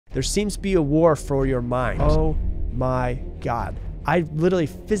There seems to be a war for your mind. Oh my God. I literally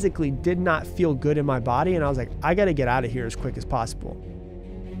physically did not feel good in my body, and I was like, I got to get out of here as quick as possible.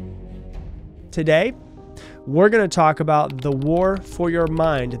 Today, we're going to talk about the war for your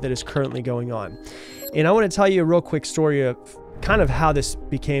mind that is currently going on. And I want to tell you a real quick story of kind of how this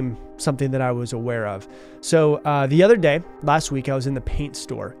became something that I was aware of. So the other day, last week, I was in the paint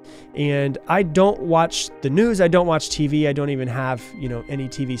store, and I don't watch the news. I don't watch TV. I don't even have, any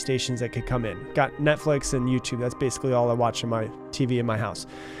TV stations that could come in. Got Netflix and YouTube. That's basically all I watch on my TV in my house.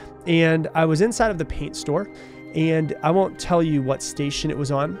 And I was inside of the paint store, and I won't tell you what station it was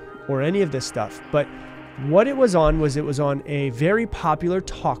on or any of this stuff, but what it was on a very popular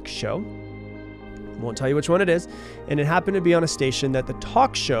talk show. Won't tell you which one it is. And it happened to be on a station that the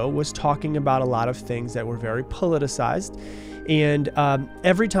talk show was talking about a lot of things that were very politicized. And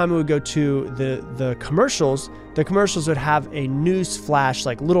every time we would go to the commercials would have a news flash,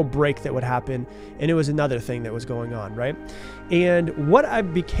 like little break that would happen. And it was another thing that was going on, right? And what I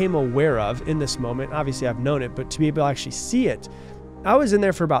became aware of in this moment, obviously I've known it, but to be able to actually see it, I was in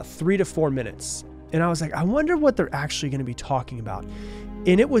there for about 3 to 4 minutes. And I was like, I wonder what they're actually going to be talking about.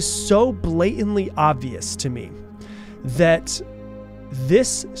 And it was so blatantly obvious to me that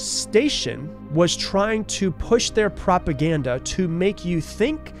this station was trying to push their propaganda to make you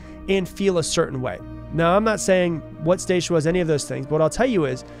think and feel a certain way. Now, I'm not saying what station was any of those things, but what I'll tell you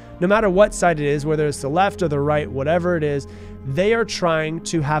is no matter what side it is, whether it's the left or the right, whatever it is, they are trying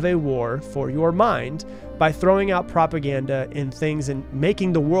to have a war for your mind by throwing out propaganda and things and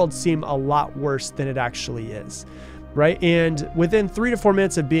making the world seem a lot worse than it actually is. Right? And within 3 to 4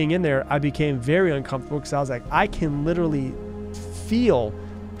 minutes of being in there, I became very uncomfortable because I was like, I can literally feel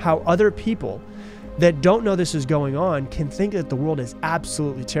how other people that don't know this is going on can think that the world is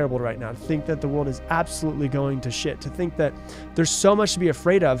absolutely terrible right now, to think that the world is absolutely going to shit, to think that there's so much to be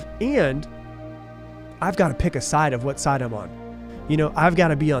afraid of. And I've got to pick a side of what side I'm on. I've got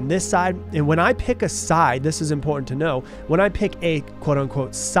to be on this side. And when I pick a side, this is important to know, when I pick a quote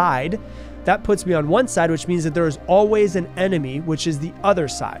unquote side, that puts me on one side, which means that there is always an enemy, which is the other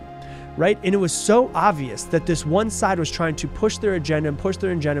side, right? And it was so obvious that this one side was trying to push their agenda and push their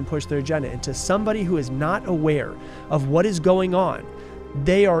agenda and push their agenda. And to somebody who is not aware of what is going on,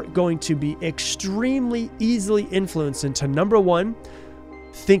 they are going to be extremely easily influenced into, number one,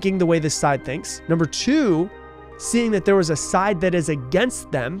 thinking the way this side thinks. Number two, seeing that there was a side that is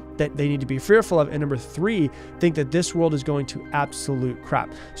against them that they need to be fearful of. And number three, think that this world is going to absolute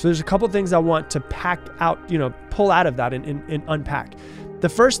crap. So there's a couple of things I want to pull out of that and unpack. The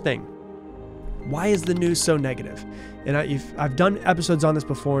first thing, why is the news so negative? And I've done episodes on this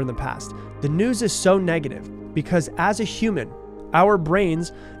before in the past. The news is so negative because as a human, our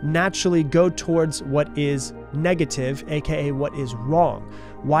brains naturally go towards what is negative, aka what is wrong.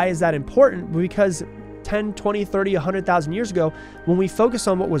 Why is that important? Because 10, 20, 30, 100,000 years ago, when we focused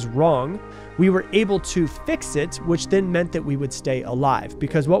on what was wrong, we were able to fix it, which then meant that we would stay alive.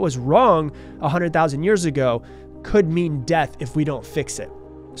 Because what was wrong 100,000 years ago could mean death if we don't fix it.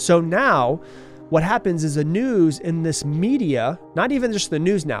 So now, what happens is the news in this media, not even just the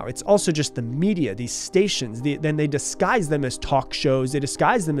news now, it's also just the media, these stations, then they disguise them as talk shows, they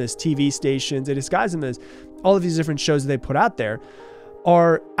disguise them as TV stations, they disguise them as all of these different shows that they put out there,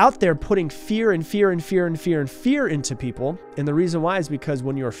 are out there putting fear and fear and fear and fear and fear into people. And the reason why is because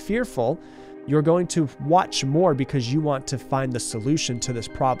when you're fearful, you're going to watch more because you want to find the solution to this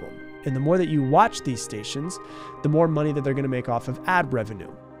problem. And the more that you watch these stations, the more money that they're going to make off of ad revenue.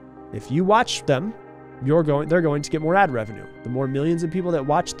 If you watch them, they're going to get more ad revenue. The more millions of people that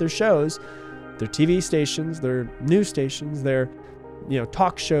watch their shows, their TV stations, their news stations, their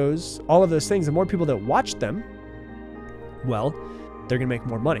talk shows, all of those things, the more people that watch them, well, they're going to make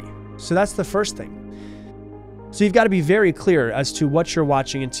more money. So that's the first thing. So you've got to be very clear as to what you're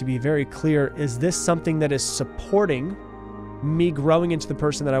watching and to be very clear, is this something that is supporting me growing into the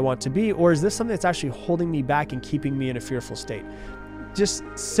person that I want to be, or is this something that's actually holding me back and keeping me in a fearful state? Just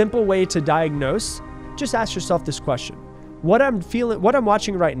simple way to diagnose, just ask yourself this question. What I'm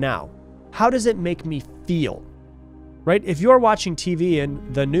watching right now, how does it make me feel? Right? If you're watching TV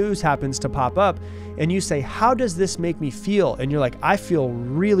and the news happens to pop up and you say, how does this make me feel? And you're like, I feel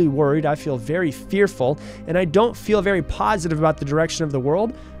really worried. I feel very fearful and I don't feel very positive about the direction of the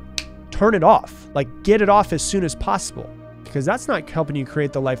world. Turn it off. Like, get it off as soon as possible, because that's not helping you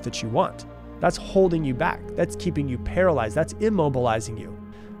create the life that you want. That's holding you back. That's keeping you paralyzed. That's immobilizing you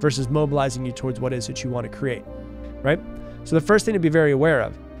versus mobilizing you towards what it is that you want to create, right? So the first thing to be very aware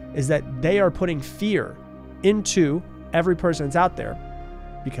of is that they are putting fear into every person that's out there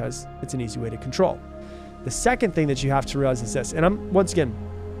because it's an easy way to control. The second thing that you have to realize is this, and once again,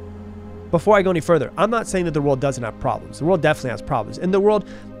 before I go any further, I'm not saying that the world doesn't have problems. The world definitely has problems. And the world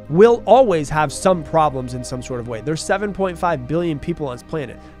will always have some problems in some sort of way. There's 7.5 billion people on this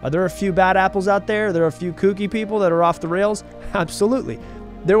planet. Are there a few bad apples out there? Are there a few kooky people that are off the rails? Absolutely.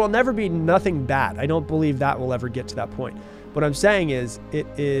 There will never be nothing bad. I don't believe that will ever get to that point. What I'm saying is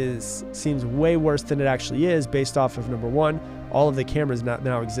seems way worse than it actually is based off of, number one, all of the cameras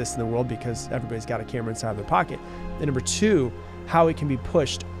now exist in the world because everybody's got a camera inside their pocket. And number two, how it can be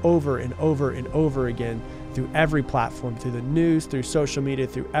pushed over and over and over again through every platform, through the news, through social media,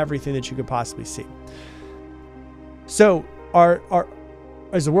 through everything that you could possibly see. So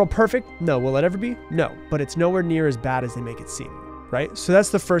is the world perfect? No. Will it ever be? No. But it's nowhere near as bad as they make it seem, right? So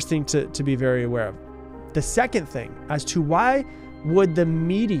that's the first thing to be very aware of. The second thing, as to why would the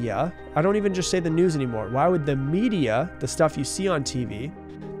media, I don't even just say the news anymore, why would the media, the stuff you see on TV,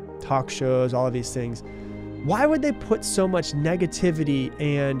 talk shows, all of these things, why would they put so much negativity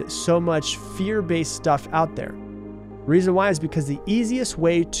and so much fear-based stuff out there? Reason why is because the easiest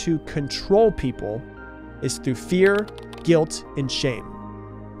way to control people is through fear, guilt, and shame.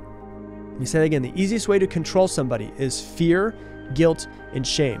 Let me say that again. The easiest way to control somebody is fear, guilt, and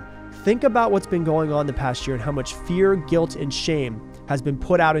shame. Think about what's been going on the past year and how much fear, guilt, and shame has been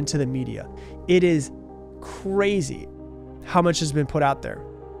put out into the media. It is crazy how much has been put out there.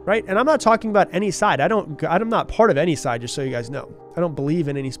 Right? And I'm not talking about any side. I'm not part of any side, just so you guys know. I don't believe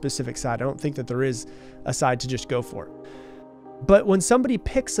in any specific side. I don't think that there is a side to just go for. But when somebody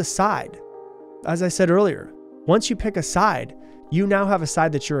picks a side, as I said earlier, once you pick a side, you now have a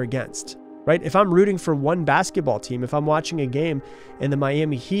side that you're against, right? If I'm rooting for one basketball team, if I'm watching a game and the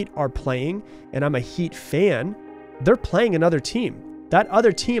Miami Heat are playing and I'm a Heat fan, they're playing another team. That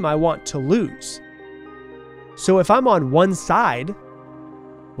other team I want to lose. So if I'm on one side,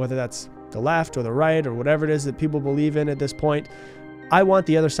 whether that's the left or the right or whatever it is that people believe in at this point, I want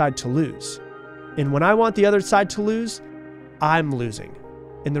the other side to lose. And when I want the other side to lose, I'm losing.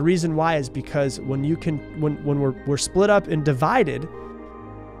 And the reason why is because when we're split up and divided,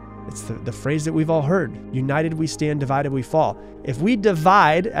 it's the phrase that we've all heard, united we stand, divided we fall. If we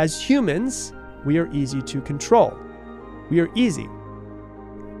divide as humans, we are easy to control. We are easy.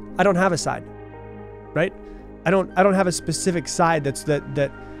 I don't have a side, right? I don't have a specific side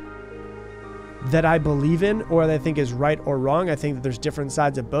that I believe in or that I think is right or wrong. I think that there's different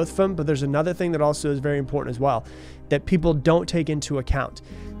sides of both of them, but there's another thing that also is very important as well that people don't take into account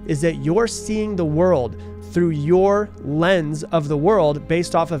is that you're seeing the world through your lens of the world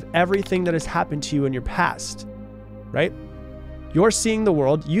based off of everything that has happened to you in your past, right? You're seeing the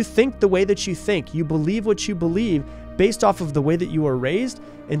world. You think the way that you think. You believe what you believe based off of the way that you were raised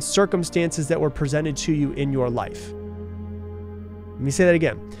and circumstances that were presented to you in your life. Let me say that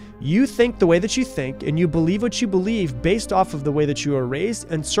again. You think the way that you think and you believe what you believe based off of the way that you were raised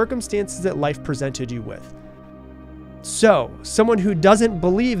and circumstances that life presented you with. So, someone who doesn't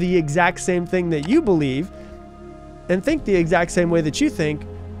believe the exact same thing that you believe and think the exact same way that you think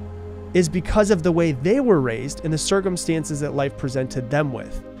is because of the way they were raised and the circumstances that life presented them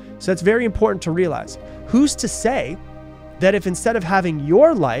with. So that's very important to realize. Who's to say that if instead of having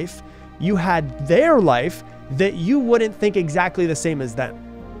your life, you had their life, that you wouldn't think exactly the same as them?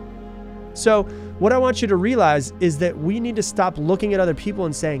 So what I want you to realize is that we need to stop looking at other people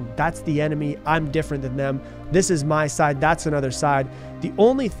and saying, that's the enemy, I'm different than them, this is my side, that's another side. The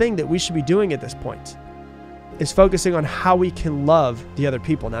only thing that we should be doing at this point is focusing on how we can love the other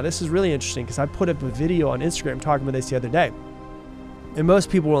people. Now, this is really interesting because I put up a video on Instagram talking about this the other day. And most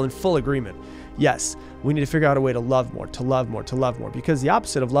people were in full agreement. Yes, we need to figure out a way to love more, to love more, to love more, because the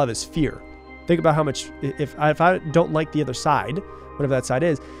opposite of love is fear. Think about how much, if I don't like the other side, whatever that side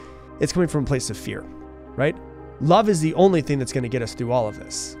is, it's coming from a place of fear, right? Love is the only thing that's going to get us through all of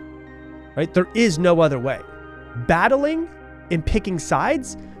this, right? There is no other way. Battling and picking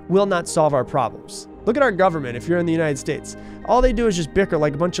sides will not solve our problems. Look at our government. If you're in the United States, all they do is just bicker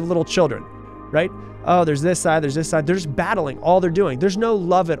like a bunch of little children, right? Oh, there's this side, there's this side. They're just battling. All they're doing. There's no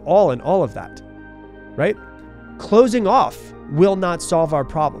love at all in all of that, right? Closing off will not solve our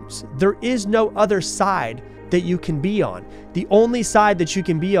problems. There is no other side that you can be on. The only side that you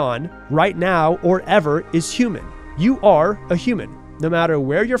can be on right now or ever is human. You are a human. No matter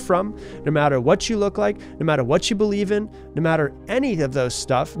where you're from, no matter what you look like, no matter what you believe in, no matter any of those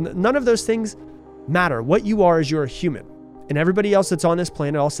stuff, none of those things matter. What you are is you're a human. And everybody else that's on this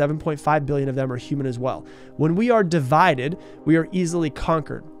planet, all 7.5 billion of them are human as well. When we are divided, we are easily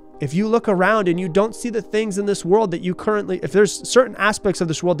conquered. If you look around and you don't see the things in this world that you currently, if there's certain aspects of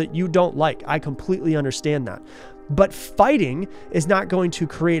this world that you don't like, I completely understand that. But fighting is not going to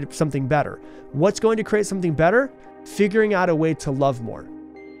create something better. What's going to create something better? Figuring out a way to love more.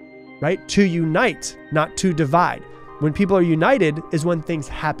 right? To unite, not to divide. When people are united is when things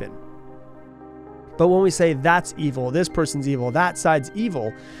happen. But when we say that's evil, this person's evil, that side's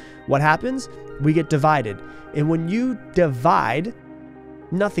evil, what happens? We get divided. And when you divide,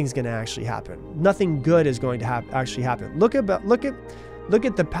 nothing's going to actually happen. Nothing good is going to actually happen. Look at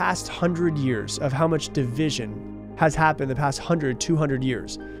the past 100 years of how much division has happened in the past 100, 200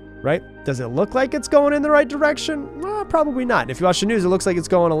 years, right? Does it look like it's going in the right direction? Well, probably not. If you watch the news, it looks like it's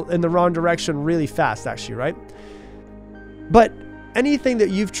going in the wrong direction really fast, actually, right? But anything that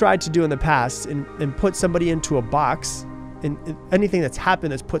you've tried to do in the past and put somebody into a box, and anything that's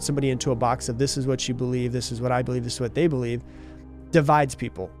happened that's put somebody into a box of this is what you believe, this is what I believe, this is what they believe, divides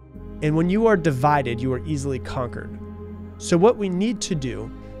people. And when you are divided, you are easily conquered. So what we need to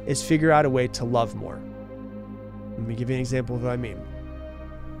do is figure out a way to love more. Let me give you an example of what I mean.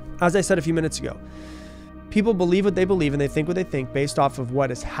 As I said a few minutes ago, people believe what they believe and they think what they think based off of what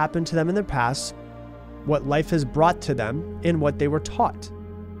has happened to them in their past, what life has brought to them, and what they were taught,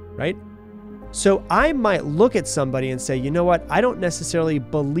 right? So I might look at somebody and say, you know what? I don't necessarily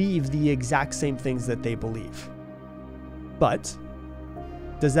believe the exact same things that they believe. But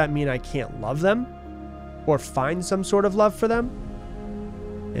does that mean I can't love them or find some sort of love for them?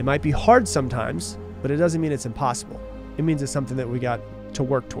 It might be hard sometimes, but it doesn't mean it's impossible. It means it's something that we got to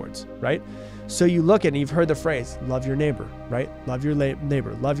work towards, right? So you look at it and you've heard the phrase, love your neighbor, right? Love your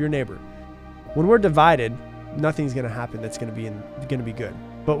neighbor, love your neighbor. When we're divided, nothing's going to happen that's going to be good.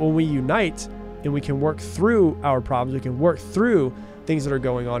 But when we unite and we can work through our problems, we can work through things that are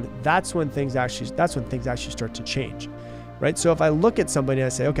going on, that's when things actually start to change, right? So if I look at somebody and I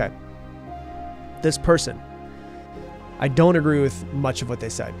say, okay, this person, I don't agree with much of what they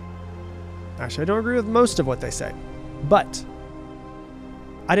say. Actually, I don't agree with most of what they say, but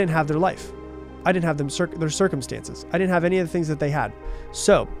I didn't have their life. I didn't have their circumstances. I didn't have any of the things that they had.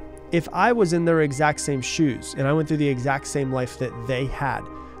 So if I was in their exact same shoes and I went through the exact same life that they had,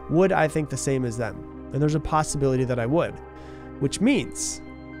 would I think the same as them? And there's a possibility that I would, which means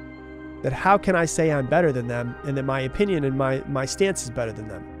that how can I say I'm better than them and that my opinion and my stance is better than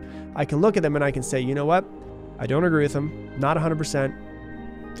them? I can look at them and I can say, you know what? I don't agree with them, not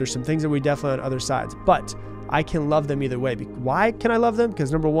 100%. There's some things that we definitely on other sides, but I can love them either way. Why can I love them?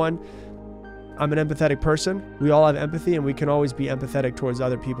 Because number one, I'm an empathetic person. We all have empathy and we can always be empathetic towards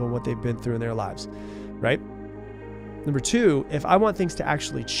other people and what they've been through in their lives, right? Number two, if I want things to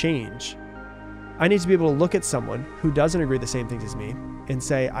actually change, I need to be able to look at someone who doesn't agree the same things as me and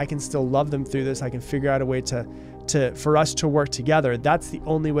say, I can still love them through this. I can figure out a way for us to work together. That's the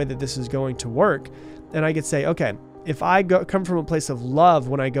only way that this is going to work. And I could say, okay, if I come from a place of love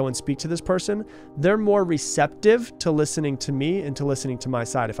when I go and speak to this person, they're more receptive to listening to me and to listening to my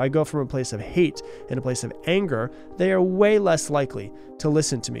side. If I go from a place of hate and a place of anger, they are way less likely to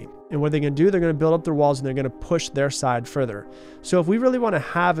listen to me. And what they're going to do, they're going to build up their walls and they're going to push their side further. So if we really want to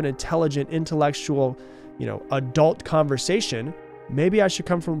have an intelligent, intellectual, adult conversation, maybe I should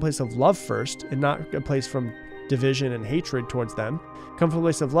come from a place of love first and not a place from division and hatred towards them. Come from a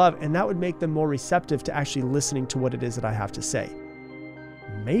place of love, and that would make them more receptive to actually listening to what it is that I have to say.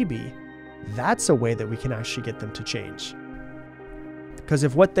 Maybe that's a way that we can actually get them to change. Because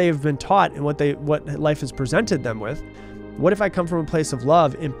if what they've been taught and what life has presented them with, what if I come from a place of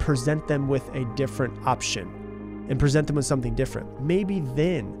love and present them with a different option and present them with something different? Maybe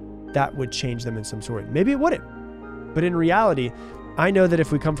then that would change them in some sort. Maybe it wouldn't. But in reality, I know that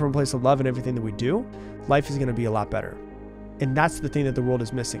if we come from a place of love in everything that we do, life is going to be a lot better. And that's the thing that the world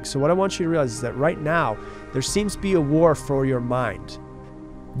is missing. So what I want you to realize is that right now, there seems to be a war for your mind.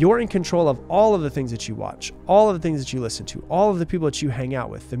 You're in control of all of the things that you watch, all of the things that you listen to, all of the people that you hang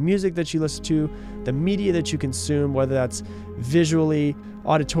out with, the music that you listen to, the media that you consume, whether that's visually,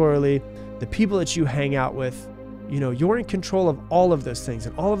 auditorily, the people that you hang out with. You're in control of all of those things,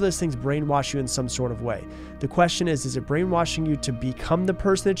 and all of those things brainwash you in some sort of way. The question is it brainwashing you to become the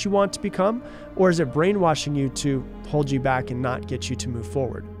person that you want to become, or is it brainwashing you to hold you back and not get you to move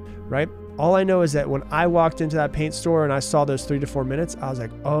forward, right? All I know is that when I walked into that paint store and I saw those 3 to 4 minutes, I was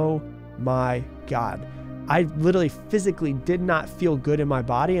like, oh my God. I literally physically did not feel good in my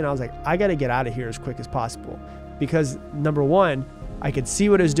body, and I was like, I got to get out of here as quick as possible. Because number one, I could see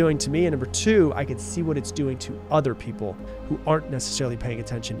what it was doing to me, and number two, I could see what it's doing to other people who aren't necessarily paying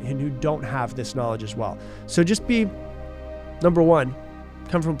attention and who don't have this knowledge as well. So just be, number one,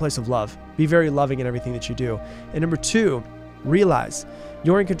 come from a place of love. Be very loving in everything that you do. And number two, realize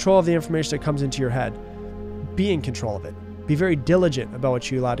you're in control of the information that comes into your head. Be in control of it. Be very diligent about what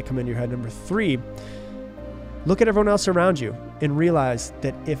you allow to come into your head. Number three, look at everyone else around you and realize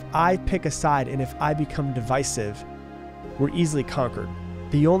that if I pick a side and if I become divisive, we're easily conquered.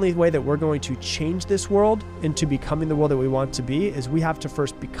 The only way that we're going to change this world into becoming the world that we want to be is we have to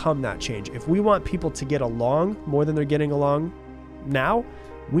first become that change. If we want people to get along more than they're getting along now,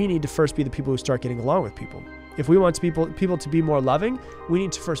 we need to first be the people who start getting along with people. If we want people to be more loving, we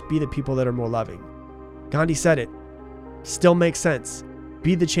need to first be the people that are more loving. Gandhi said it. Still makes sense.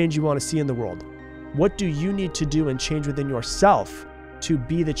 Be the change you want to see in the world. What do you need to do and change within yourself to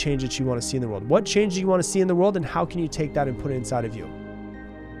be the change that you want to see in the world? What change do you want to see in the world, and how can you take that and put it inside of you?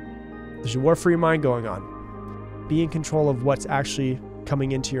 There's a war for your mind going on. Be in control of what's actually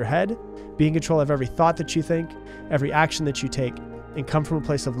coming into your head. Be in control of every thought that you think, every action that you take, and come from a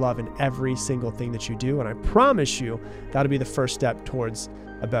place of love in every single thing that you do. And I promise you, that'll be the first step towards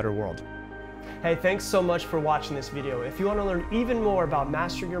a better world. Hey, thanks so much for watching this video. If you want to learn even more about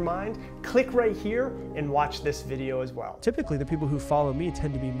mastering your mind, click right here and watch this video as well. Typically, the people who follow me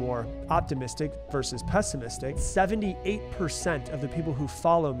tend to be more optimistic versus pessimistic. 78% of the people who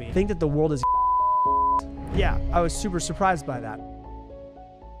follow me think that the world is. Yeah, I was super surprised by that.